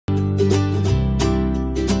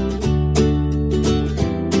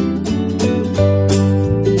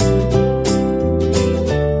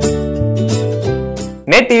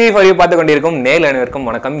Great TV for you பார்த்து கொண்டிருக்கும் நேல் அனைவருக்கும்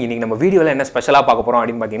வணக்கம். இன்னைக்கு நம்ம வீடியோல என்ன ஸ்பெஷலா பார்க்க போறோம்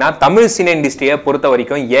அப்படினு பாத்தீங்கன்னா தமிழ் சினி இண்டஸ்ட்ரியை பொறுத்த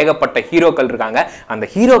வரைக்கும் ஏகப்பட்ட ஹீரோக்கள் இருக்காங்க. அந்த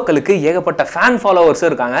ஹீரோக்களுக்கு ஏகப்பட்ட ஃபேன் ஃபாலோவர்ஸ்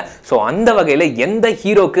இருக்காங்க. சோ அந்த வகையில எந்த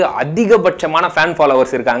ஹீரோக்கு அதிகபட்சமான ஃபேன்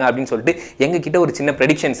ஃபாலோவர்ஸ் இருக்காங்க அப்படினு சொல்லிட்டு எங்க கிட்ட ஒரு சின்ன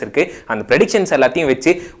பிரெடிக்ஷன்ஸ் இருக்கு. அந்த பிரெடிக்ஷன்ஸ் எல்லாத்தையும்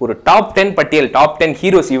வச்சு ஒரு டாப் 10 பட்டியல் டாப் 10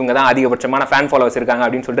 ஹீரோஸ் இவங்க தான் அதிகபட்சமான ஃபேன் ஃபாலோவர்ஸ் இருக்காங்க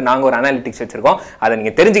அப்படினு சொல்லிட்டு நாங்க ஒரு அனாலிட்டிக்ஸ் வச்சிருக்கோம். அதை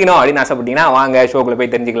நீங்க தெரிஞ்சுக்கணும் அப்படின்னு ஆசைப்பட்டீங்கன்னா வாங்க ஷோக்குள்ள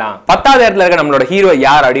போய் தெரிஞ்சுக்கலாம். 10வது இடத்துல இருக்க நம்மளோட ஹீரோ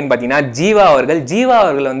யார் அப்படின்னு பாத்தீங்கன்னா ஜீவா அவர்கள். ஜீவா அவர்கள்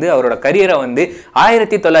வந்து அவரோட கரியரை வந்து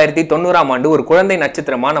 1990ஆம் ஆண்டு ஒரு குழந்தை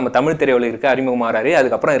நட்சத்திரமா நம்ம தமிழ் திரையுலகிற்கு அறிமுகமாறாரு.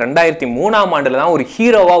 அதுக்கப்புறம் 2003ஆம் ஆண்டுல தான் ஒரு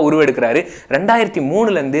ஹீரோவா உருவெடுக்கிறாரு.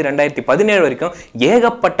 2003ல இருந்து 2017 வரைக்கும்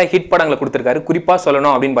ஏகப்பட்ட ஹிட் படங்களை கொடுத்திருக்காரு. குறிப்பா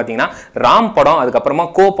சொல்லணும் அப்படின்னு பாத்தீங்கன்னா ராம் படம், அதுக்கப்புறமா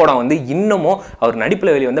கோ படம் வந்து இன்னமும் அவர்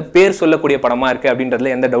நடிப்புல வெளியே வந்து பேர் சொல்லக்கூடிய படமா இருக்கு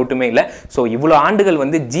அப்படின்றதுல எந்த டவுட்டுமே இல்லை. ஸோ இவ்வளவு ஆண்டுகள்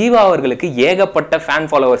வந்து ஜீவா அவர்களுக்கு ஏகப்பட்ட ஃபேன்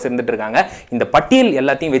ஃபாலோவர்ஸ் இருந்துட்டு இருக்காங்க. இந்த பட்டியல்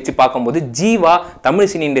எல்லாத்தையும் வச்சு பார்க்கும்போது ஜீவா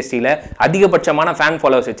தமிழ் சினி இண்டஸ்ட்ரியில அதிகபட்சமான ஃபேன்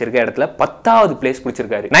ஃபாலோவர்ஸ் வச்சிருக்க இடத்துல 10வது பிளேஸ்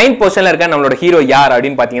பிடிச்சிருக்காரு. 9th பொசிஷன்ல இருக்க நம்மளோட ஹீரோ யார்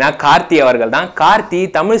அப்படின்னு பாத்தீங்கன்னா கார்த்தி அவர்கள் தான். கார்த்தி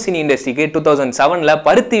தமிழ் சினி இண்டஸ்ட்ரிக்கு 2007ல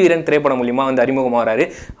பருத்தி வீரன் திரைப்படம் மூலமா வந்து அறிமுகமாறாரு.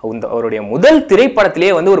 அவருடைய முதல்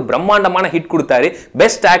திரைப்படத்திலேயே வந்து ஒரு பிரம்மாண்டமான ஹிட் கொடுத்தாரு.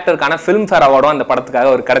 பெஸ்ட் ஆக்டருக்கான ஃபிலிம் ஃபேர் அவார்டும் அந்த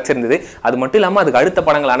படத்துக்காக ஒரு கிடைச்சிருந்தது. அது மட்டும் இல்லாம அதுக்கு அடுத்த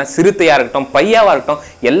படங்களான சிறுத்தையா இருக்கட்டும், பையாவா இருக்கட்டும்,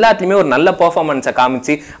 எல்லாத்துலயுமே ஒரு நல்ல பெர்ஃபார்மன்ஸை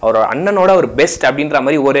காமிச்சு அவரோட அண்ணனோட ஒரு பெஸ்ட் அப்படின்ற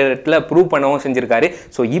மாதிரி ஒரு இடத்துல ப்ரூவ் பண்ணவும் செஞ்சிருக்காரு.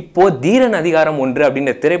 ஸோ இப்போ தீரன் அதிகாரம் 1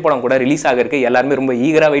 அப்படின்ற திரைப்படம் கூட ரிலீஸ் ஆகிருக்கு. எல்லாருமே ரொம்ப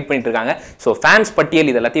ஈகரா வெயிட் பண்ணிட்டு இருக்காங்க. ஸோ ஃபேன்ஸ் பட்டியல்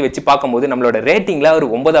இதெல்லாத்தையும் வச்சு பார்க்கும்போது நம்மளோட ரேட்டிங்ல ஒரு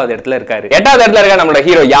 9வது இடத்துல இருக்காரு. 8வது இடத்துல இருக்க நம்மளோட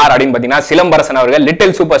ஹீரோ யார் அப்படின்னு பாத்தீங்கன்னா சிலம்பரசன் அவர்கள்.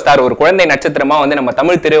 லிட்டில் சூப்பர் ஸ்டார், ஒரு குழந்தை நட்சத்திரமா வந்து நம்ம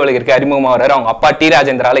தமிழ் திரையுலகிற்கு அறிமுகமாகிறாரு. அவங்க அப்பா டி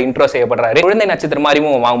ராஜேந்திரால இன்ட்ரோ செய்யப்படுறாரு. குழந்தை நட்சத்திரமா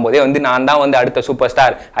அறிமுகம் ஆகும்போதே வந்து நான் தான் வந்து அடுத்த super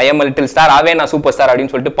star, I am little star, ஆவே நான் சூப்பர் ஸ்டார்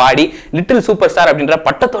அப்படின்னு சொல்லிட்டு பாடி லிட்டில் சூப்பர் ஸ்டார் அப்படின்ற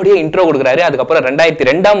பட்டத்தோடைய இன்ட்ரோ கொடுக்குறாரு. அதுக்கப்புறம்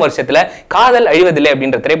 2002ஆம் வருஷத்துல காதல் அழிவதில்லை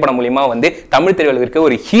அப்படின்ற திரைப்படம் மூலமா வந்து தமிழ் திரையுலகிற்கு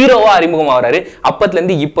ஒரு ஹீரோவா அறிமுகமாகிறாரு. அப்பத்துல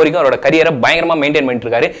இருந்து இப்போ வரைக்கும் அவரோட கரியரை பயங்கரமா மெயின்டைன் பண்ணிட்டு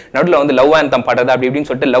இருக்காரு. நடுவில் வந்து லவ் ஆந்தம் பாடுறது அப்படி இப்படின்னு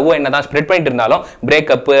சொல்லிட்டு லவ் என்னதான் ஸ்ப்ரெட் பண்ணிட்டு இருந்தாலும்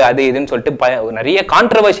பிரேக்கப் அது இதுன்னு சொல்லிட்டு நிறைய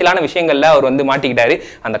கான்ட்ரவர்ஷியலான விஷயங்கள்ல அவர் வந்து மாட்டிக்கிட்டாரு.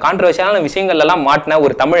 அந்த கான்ட்ரவர்ஷியலான விஷயங்கள் எல்லாம் மாட்டின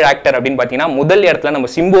ஒரு தமிழ் ஆக்டர் அப்படின்னு பாத்தீங்கன்னா முதல் இடத்துல நம்ம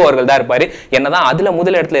சிம்பு அவர்கள் தான் இருப்பாரு. என்னதான் அதுல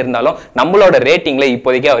முதல் இடத்துல இருந்தாலும் நம்மளோட ரேட்டிங்ல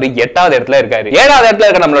இப்போதைக்கு அவர் 8வது இடத்துல இருக்காரு. 7வது இடத்துல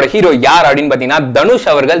இருக்க நம்மளோட ஹீரோ யார் அப்படின்னு பாத்தீங்கன்னா தனுஷ்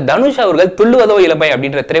அவர்கள். தனுஷ் அவர்கள் துள்ளுவதோ இளமை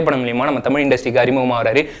அப்படின்ற திரைப்படம் மூலமா நம்ம தமிழ் இண்டஸ்ட்ரிக்கு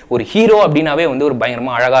அறிமுகமாகிறாரு. ஒரு ஹீரோ அப்படின்னாவே வந்து ஒரு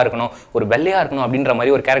பயங்கரமா அழகா இருக்கணும், ஒரு வெள்ளையா இருக்கணும் அப்படின்ற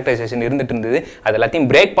மாதிரி ஒரு கேரக்டரைசேஷன் இருந்துட்டு இருந்தது. அது எல்லாத்தையும்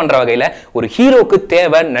பிரேக் பண்ற வகையில ஒரு ஹீரோக்கு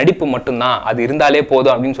தேவை நடிப்பு மட்டும்தான், அது இருந்தாலே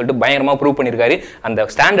போதும் அப்படின்னு சொல்லிட்டு பயங்கரமா ப்ரூவ் பண்ணிருக்காரு. அந்த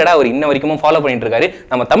ஸ்டாண்டர்டா அவர் இன்ன வரைக்கும் ஃபாலோ பண்ணிட்டு இருக்காரு.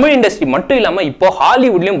 நம்ம தமிழ் இண்டஸ்ட்ரி மட்டும் இல்லாம இப்போ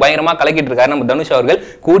ஹாலிவுட்லயும் பயங்கரமா கலக்கிட்டு இருக்காரு நம்ம தனுஷ் அவர்கள்.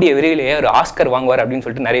 கூடிய விரைவிலேயே ஒரு ஆஸ்கர் வாங்குவார் அப்படின்னு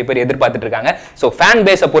சொல்லிட்டு நிறைய பேர் எதிர்பார்த்துட்டு இருக்காங்க. சோ ஃபேன்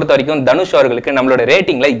பேஸை பொறுத்த வரைக்கும் தனுஷ் அவர்களுக்கு நம்மளோட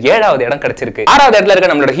ரேட்டிங்ல 7வது இடம் கிடைச்சிருக்கு. 6வது இடத்துல இருக்க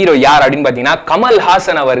நம்மளோட ஹீரோ யார் அப்படின்னு பாத்தீங்கன்னா கமல்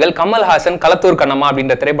ஹாசன் அவர்கள். கமல் ஹாசன் களத்தூர் கண்ணம்மா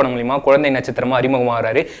அப்படின்ற திரைப்படம் மூலமா குழந்தை நட்சத்திரமா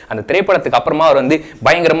அறிமுகமாகிறாரு. அந்த திரைப்படத்துக்கு அப்புறமா அவர் வந்து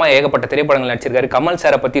பயங்கரமா ஏகப்பட்ட திரைப்படங்கள் நடிச்சிருக்காரு. கமல்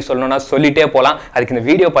சாரை பத்தி சொல்லணும்னா சொல்லிட்டே போலாம், அதுக்கு இந்த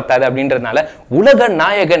வீடியோ பத்தாது அப்படின்றதுனால உலக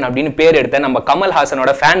நாயகன் அப்படின்னு பேர் எடுத்த நம்ம கமல்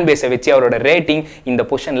ஹாசனோட ஃபேன் பேஸை வச்சு அவரோட ரேட்டிங் இந்த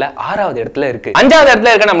பொசிஷன்ல 6வது இடத்துல இருக்கு. 5வது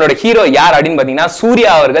இடத்துல இருக்க நம்மளோட ஹீரோ யார் அப்படின்னு பாத்தீங்கன்னா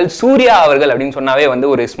சூர்யா அவர்கள். சூர்யா அவர்கள் அப்படின்னு சொன்னாவே வந்து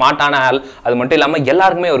ஒரு ஸ்மார்ட்டான ஆள். அது மட்டும் இல்லாம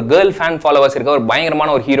எல்லாருக்குமே ஒரு கேர்ள் ஃபேன் ஃபாலோவர்ஸ் இருக்க ஒரு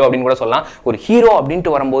பயங்கரமான ஒரு ஹீரோ அப்படின்னு கூட சொல்லலாம். ஒரு ஹீரோ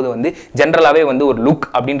அப்படின்ட்டு வரும்போது வந்து ஜெனரலாவே வந்து ஒரு லுக்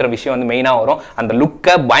அப்படின்ற விஷயம் வந்து மெயினா வரும். அந்த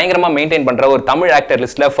லுக்கை பயங்கரமா மெயின்டைன் பண்ற ஒரு தமிழ் ஆக்டர்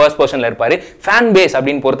லிஸ்ட்ல ஃபர்ஸ்ட் பொசிஷன்ல இருப்பாரு. ஃபேன் பேஸ்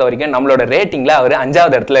அப்படின்னு பொறுத்த வரைக்கும் நம்மளோட ரேட்டிங்ல அவர்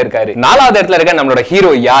 5வது இடத்துல இருக்காரு. 4வது இடத்துல இருக்க நம்மளோட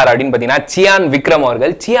ஹீரோ யார் அப்படின்னு பாத்தீங்கன்னா சியான் விக்ரம்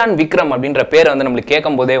அவர்கள். சியான் விக்ரம் அப்படின்ற பேர் வந்து நம்மளுக்கு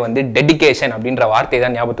கேட்கும் போதே வந்து டெடிகேஷன் அப்படின்ற வார்த்தை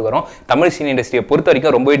தான் ஞாபகத்துக்கு வரும். தமிழ் சினி இண்டஸ்ட்ரியை பொறுத்த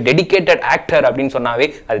வரைக்கும் ரொம்பவே டெடிகேட்டட் ஆக்டர் அப்படின்னு சொன்னாவே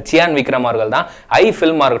அது சியான் விக்ரம் அவர்கள் தான். ஐ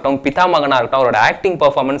ஃபில்மா இருக்கட்டும், பிதாமகனா இருக்கட்டும், அவரோட ஆக்டிங்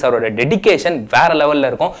பெர்ஃபார்மன்ஸ், அவரோட டெடிகேஷன் வேற லெவல்ல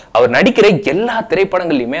இருக்கும். அவர் நடிக்கிற எல்லா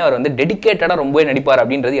திரைப்படங்கள்லயுமே அவர் வந்து டெடிகேட்டடா ரொம்பவே நடிப்பார்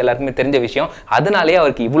அப்படின்றது எல்லாருக்குமே தெரிஞ்ச விஷயம். அதனாலேயே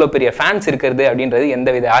அவருக்கு இவ்வளவு பெரிய ஃபேன்ஸ் இருக்கிறது அப்படின்றது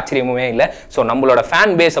எந்தவித ஆச்சரியமுமே இல்லை. சோ நம்மளோட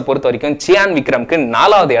ஃபேன் பேஸை பொறுத்த வரைக்கும் சியான் விக்ரம்க்கு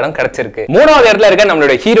 4வது இடம் கிடைச்சிருக்கு. 3வது இடத்துல இருக்க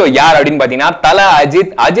நம்மளோட ஹீரோ யார் அப்படின்னு பாத்தீங்கன்னா தலா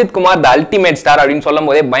Ajith. Ajith Kumar the ultimate star அப்படின்னு சொல்லும்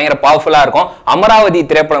போதே பயங்கர பவர்ஃபுல்லா இருக்கும். அமராவதி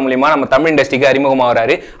திரைப்படம் மூலமா நம்ம தமிழ் இண்டஸ்ட்ரிக்கு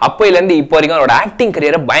அறிமுகமாகிறாரு. அப்பையில இருந்து இப்போ வரைக்கும் அவரோட ஆக்டிங்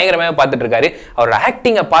கரியரை பயங்கரமா பார்த்துட்டு இருக்காரு. அவரோட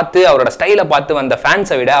ஆக்டிங்கை பார்த்து அவரோட ஸ்டைலை பார்த்து வந்த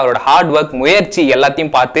ஃபேன்ஸை விட அவரோட ஹார்ட் ஒர்க் முயற்சி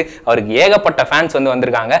எல்லாத்தையும் பார்த்து அவருக்கு ஏகப்பட்ட ஃபேன்ஸ் வந்து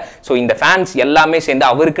வந்திருக்காங்க. சோ இந்த ஃபேன்ஸ் எல்லாமே சேர்ந்து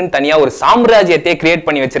அவருக்குன்னு தனியா ஒரு சாம்ராஜ்யத்தை கிரியேட்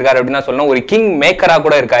பண்ணி வச்சிருக்காரு அப்படின்னு சொல்லணும். ஒரு கிங் மேக்கரா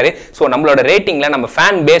கூட இருக்காரு. சோ நம்மளோட ரேட்டிங்ல நம்ம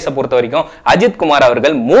ஃபேன் பேஸை பொறுத்த வரைக்கும் அஜித் குமார்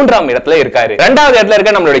அவர்கள் 3ஆம் இடத்துல இருக்காரு. 2வது இடத்துல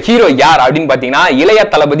இருக்க நம்மளோட ஹீரோ யார் அப்படின்னு பாத்தீங்கன்னா இளைய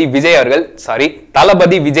தளபதி விஜய் அவர்கள். சாரி,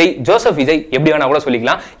 தளபதி விஜய், ஜோசப் விஜய் எப்படி வேணா கூட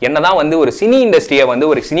சொல்லிக்கலாம். என்னதான் வந்து ஒரு சினி இண்டஸ்ட்ரியை வந்து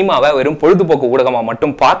ஒரு சினிமாவை வெறும் பொழுதுபோக்கு ஊடகமா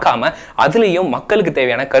மட்டும் பார்க்காம அதுலயும் மக்களுக்கு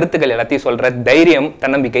தேவையான கருத்துக்கள் எல்லாத்தையும் சொல்ற தைரியம்,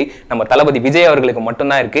 தன்னம்பிக்கை நம்ம தளபதி விஜய் அவர்களுக்கு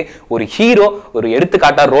மட்டும்தான் இருக்கு. ஒரு ஹீரோ ஒரு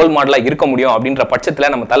எடுத்துக்காட்டா ரோல் மாடலா இருக்க முடியும் அப்படின்ற பட்சத்துல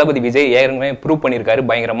நம்ம தளபதி விஜய் ஏற்கனவே ப்ரூவ் பண்ணிருக்காரு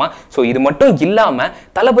பயங்கரமா. சோ இது மட்டும் இல்லாம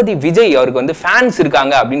தளபதி விஜய் அவருக்கு வந்து ஃபேன்ஸ்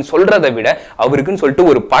இருக்காங்க அப்படின்னு சொல்றதை விட அவருக்குன்னு சொல்லிட்டு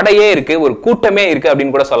ஒரு படையே இருக்கு, ஒரு கூட்டமே இருக்கு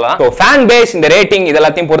அப்படின்னு கூட சொல்லலாம். ஸோ ஃபேன் பேஸ் இந்த ரேட்டிங்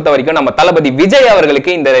இதெல்லாத்தையும் பொறுத்த வரைக்கும் நம்ம தளபதி விஜய்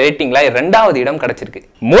அவர்களுக்கு இந்த ரேட்டிங்ல 2வது இடம் கிடைச்சிருக்கு.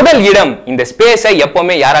 முதல் இடம் இந்த ஸ்பேஸை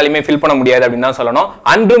எப்பவுமே யாராலுமே ஃபில் பண்ண முடியாது அப்படின்னு தான் சொல்லணும்.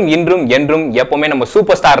 அன்றும் இன்றும் என்றும் எப்பவுமே நம்ம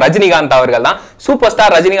சூப்பர் ஸ்டார் ரஜினிகாந்த் அவர்கள் தான். சூப்பர்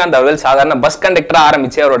ஸ்டார் ரஜினிகாந்த் அவர்கள் சாதாரண பஸ் கண்டக்டரா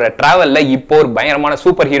ஆரம்பிச்சு அவரோட டிராவல்ல இப்போ ஒரு பயங்கரமான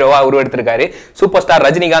சூப்பர் ஹீரோவா உருவெடுத்திருக்காரு. சூப்பர் ஸ்டார்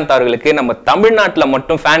ரஜினிகாந்த் அவர்களுக்கு நம்ம தமிழ்நாட்டில்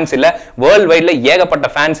மட்டும் ஃபேன்ஸ் இல்ல, வேர்ல்ட் வைட்ல ஏகப்பட்ட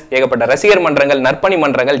ஃபேன்ஸ், ஏகப்பட்ட ரசிகர் மன்றங்கள், நற்பணி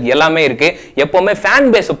மன்றங்கள் எல்லாமே இருக்கு. எப்பவுமே ஃபேன்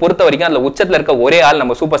பேஸ் பொறுத்த வரைக்கும் அதுல உச்சத்துல இருக்க ஒரே ஆள்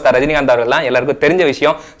நம்ம சூப்பர் ஸ்டார் ரஜினிகாந்த் அவர்கள் தான். எல்லாருக்கும் தெரிஞ்ச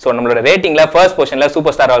விஷயம். சோ நம்மளோட ரேட்டிங்ல ஃபர்ஸ்ட் பொசிஷன்ல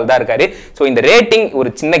சூப்பர் ஸ்டார் அவர்கள் தான் இருக்காரு. சோ இந்த ரேட்டிங்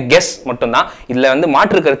ஒரு சின்ன கெஸ் மட்டும் தான். இதுல வந்து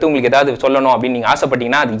மாற்று கருத்து உங்களுக்கு ஏதாவது சொல்லணும் அப்படின்னு நீங்க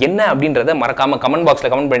ஆசைப்பட்டீங்கன்னா அது என்ன அப்படின்றத மறக்காம கமெண்ட்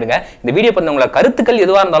பாக்ஸ்ல கமெண்ட் பண்ணிடுங்க. இந்த வீடியோ பத்தி உங்களோட கருத்துக்கள்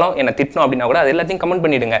எதுவா இருந்தாலும் என்ன திட்டணும் அப்படின்னா கூட அது எல்லாத்தையும் கமெண்ட்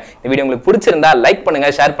பண்ணிடுங்க. இந்த வீடியோ உங்களுக்கு பிடிச்சிருந்தா லைக் பண்ணுங்க,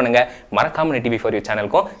 ஷேர் பண்ணுங்க. மறக்காம டிவி4யூ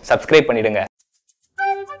சேனலுக்கும் சப்ஸ்கிரைப் பண்ணிடுங்க.